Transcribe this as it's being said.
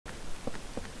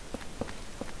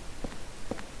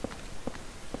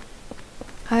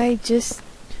I just...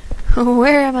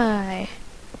 Where am I?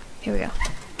 Here we go.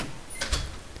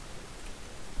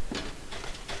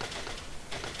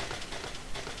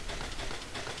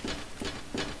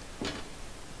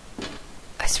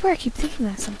 I swear I keep thinking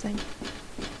that's something.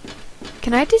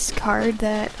 Can I discard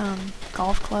that,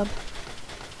 golf club?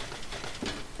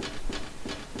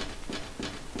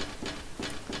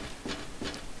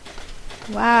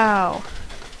 Wow.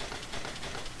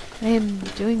 I am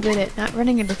doing good at not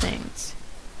running into things.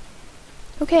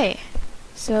 Okay,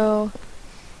 so...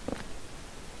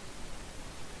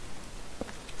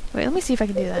 Wait, let me see if I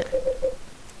can do that.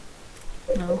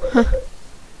 No.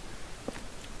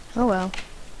 Oh well.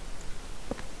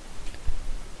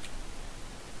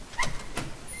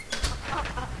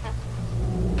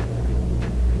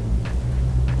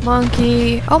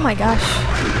 Monkey! Oh my gosh.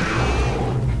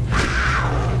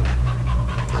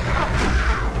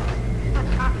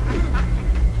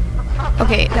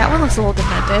 Okay, that one looks a little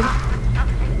demented.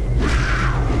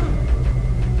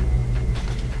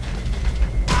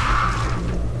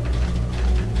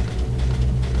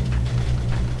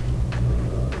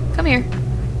 Come here.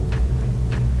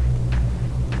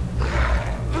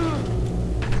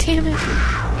 Damn it.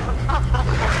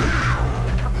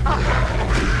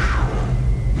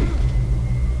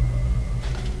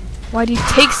 Why do you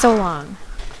take so long?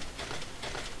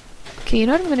 Okay, you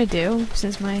know what I'm gonna do,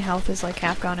 since my health is like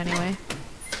half gone anyway?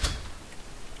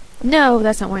 No,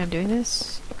 that's not why I'm doing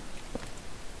this.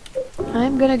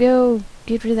 I'm gonna go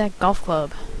get rid of that golf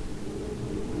club.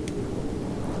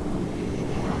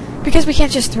 Because we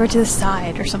can't just throw it to the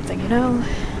side or something, you know?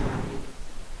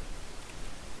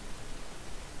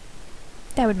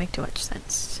 That would make too much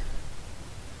sense.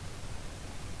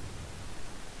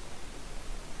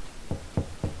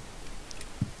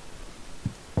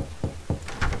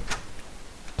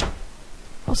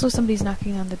 Also, somebody's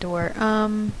knocking on the door.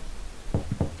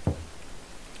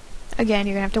 Again,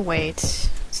 you're gonna have to wait.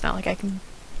 It's not like I can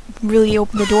really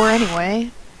open the door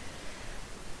anyway.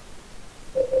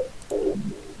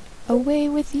 Away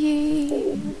with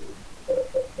ye!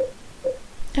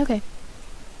 Okay.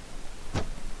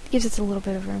 Gives us a little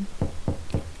bit of room.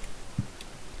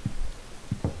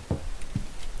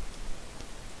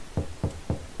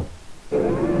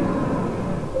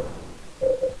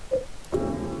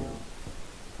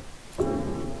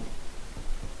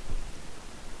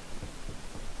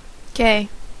 Okay.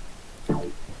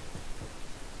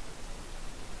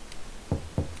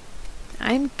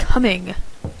 I'm coming.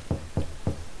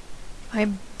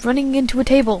 I'm running into a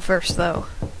table first, though.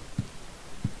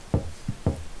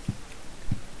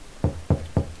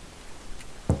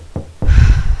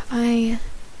 I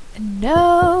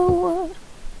know.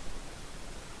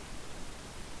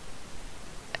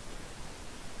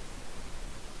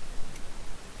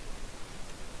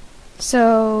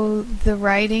 So, the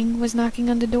writing was knocking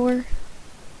on the door?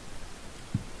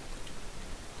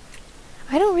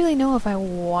 I don't really know if I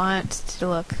want to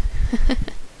look.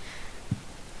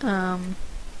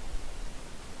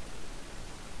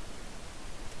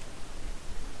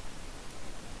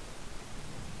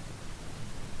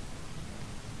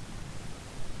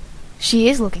 She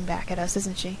is looking back at us,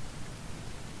 isn't she?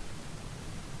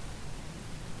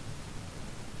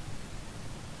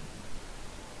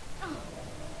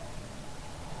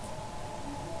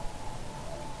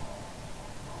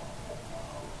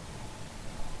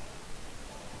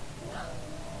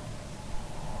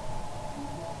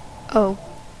 Oh,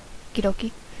 okie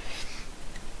dokie.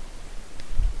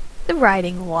 The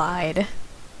writing lied.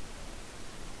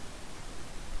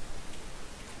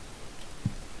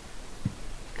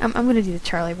 I'm gonna do the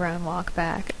Charlie Brown walk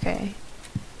back, okay.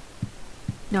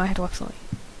 No, I have to walk slowly.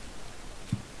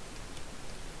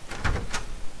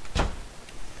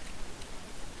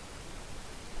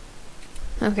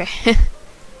 Okay.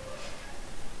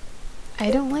 I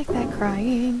don't like that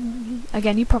crying.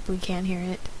 Again, you probably can't hear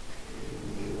it.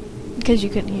 Because you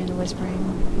couldn't hear the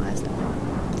whispering last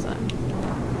time. So.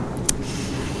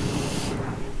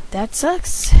 That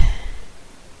sucks.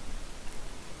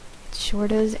 It sure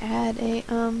does add a,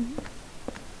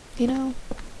 you know,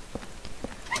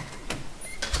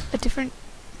 a different...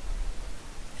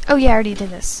 Oh yeah, I already did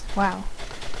this. Wow.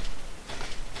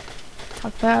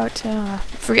 Talk about,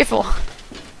 forgetful.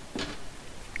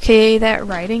 Okay, that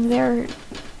writing there,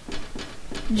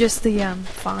 just the,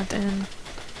 font and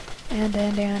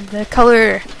the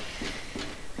color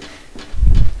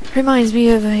reminds me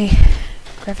of a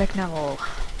graphic novel.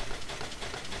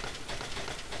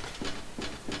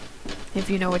 If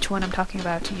you know which one I'm talking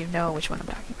about, you know which one I'm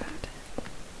talking about.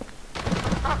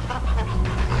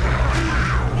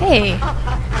 Hey!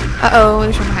 Uh-oh,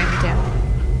 there's one behind me too.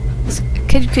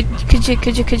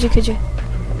 Could you?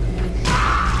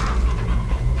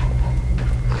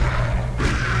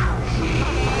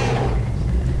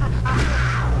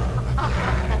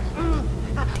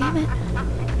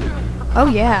 Oh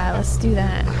yeah, let's do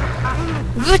that.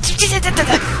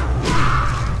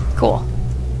 Cool.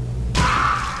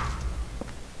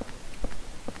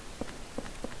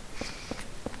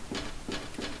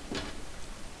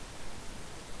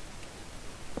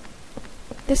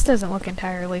 This doesn't look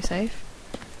entirely safe.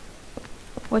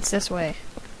 What's this way?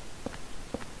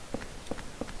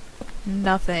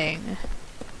 Nothing.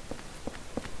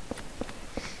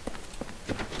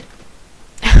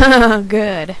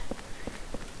 Good.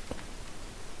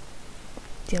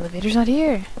 The elevator's not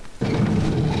here.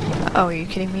 Oh, are you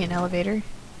kidding me? An elevator?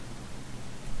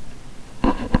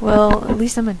 Well, at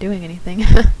least I'm not doing anything.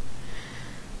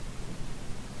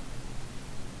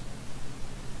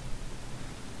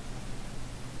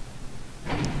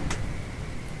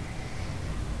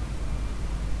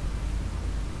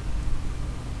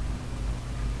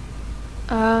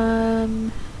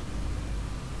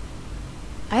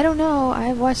 I don't know.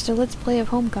 I've watched a Let's Play of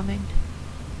Homecoming.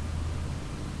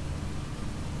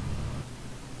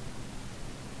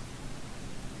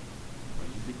 Are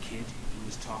you the kid he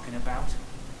was talking about?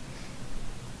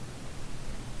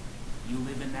 You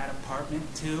live in that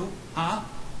apartment too, huh?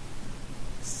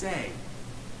 Say,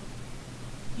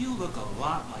 you look a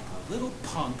lot like a little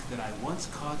punk that I once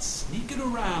caught sneaking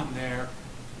around there.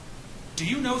 Do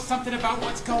you know something about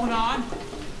what's going on?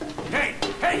 Hey,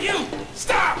 hey you!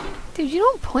 Stop! Dude, you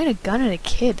don't point a gun at a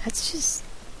kid. That's just...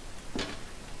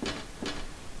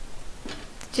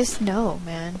 Just no,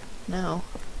 man. No.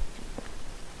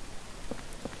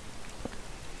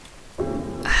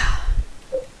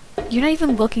 You're not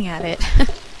even looking at it.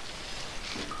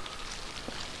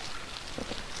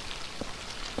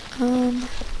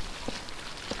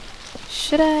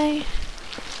 Should I?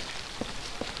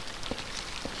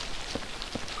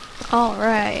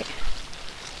 Alright.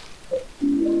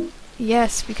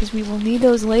 Yes, because we will need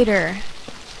those later.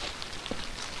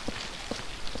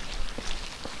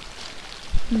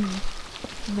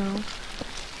 No.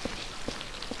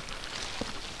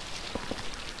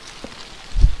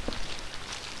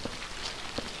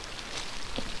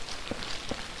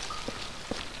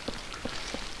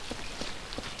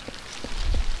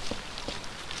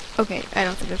 Okay, I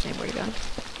don't think there's anywhere to go.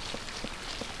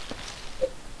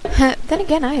 Then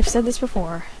again, I have said this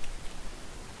before.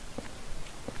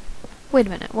 Wait a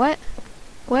minute, what?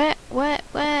 What?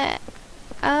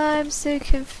 I'm so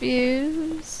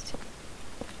confused.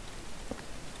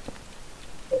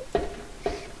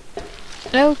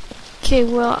 Okay,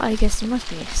 well, I guess there must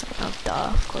be some. Oh,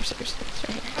 duh, of course there's. It's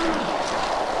right here.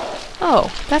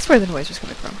 Oh, that's where the noise was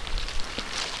coming from.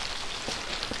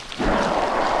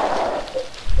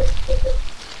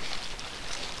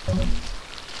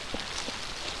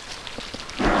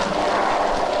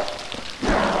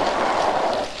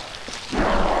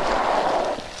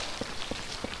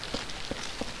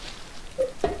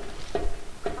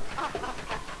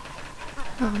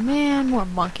 Oh man, more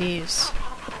monkeys.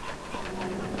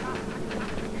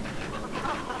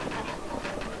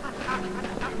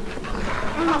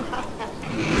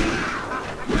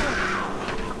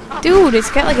 Dude, it's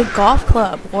got like a golf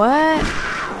club. What?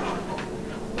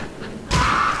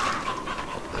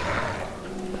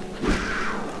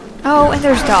 Oh, and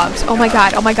there's dogs. Oh my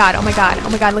god, oh my god, oh my god, oh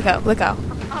my god, look out, look out.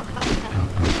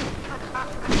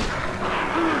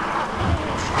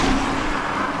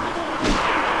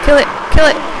 Kill it, kill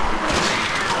it.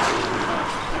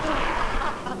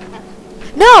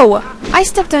 No! I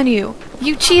stepped on you,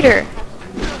 you cheater.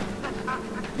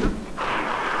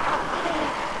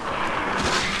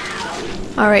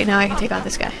 Alright, now I can take on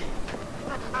this guy.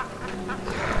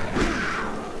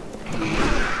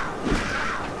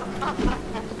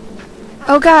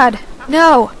 Oh god!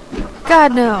 No!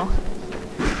 God, no!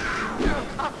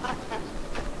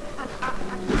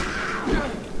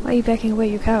 Why are you backing away,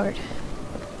 you coward?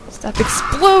 Stop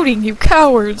exploding, you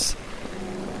cowards!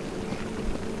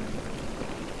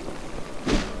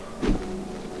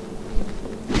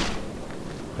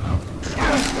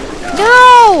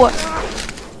 No!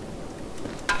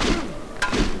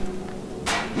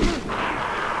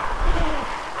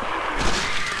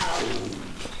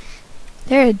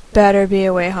 There had better be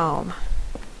a way home.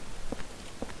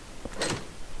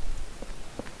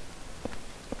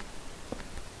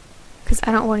 Because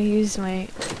I don't want to use my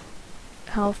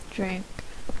health drink.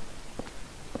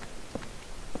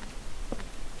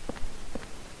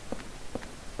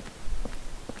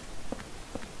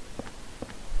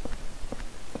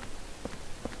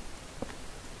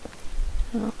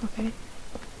 Oh, okay.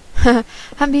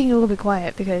 I'm being a little bit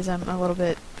quiet because I'm a little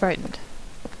bit frightened.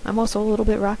 I'm also a little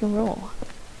bit rock and roll.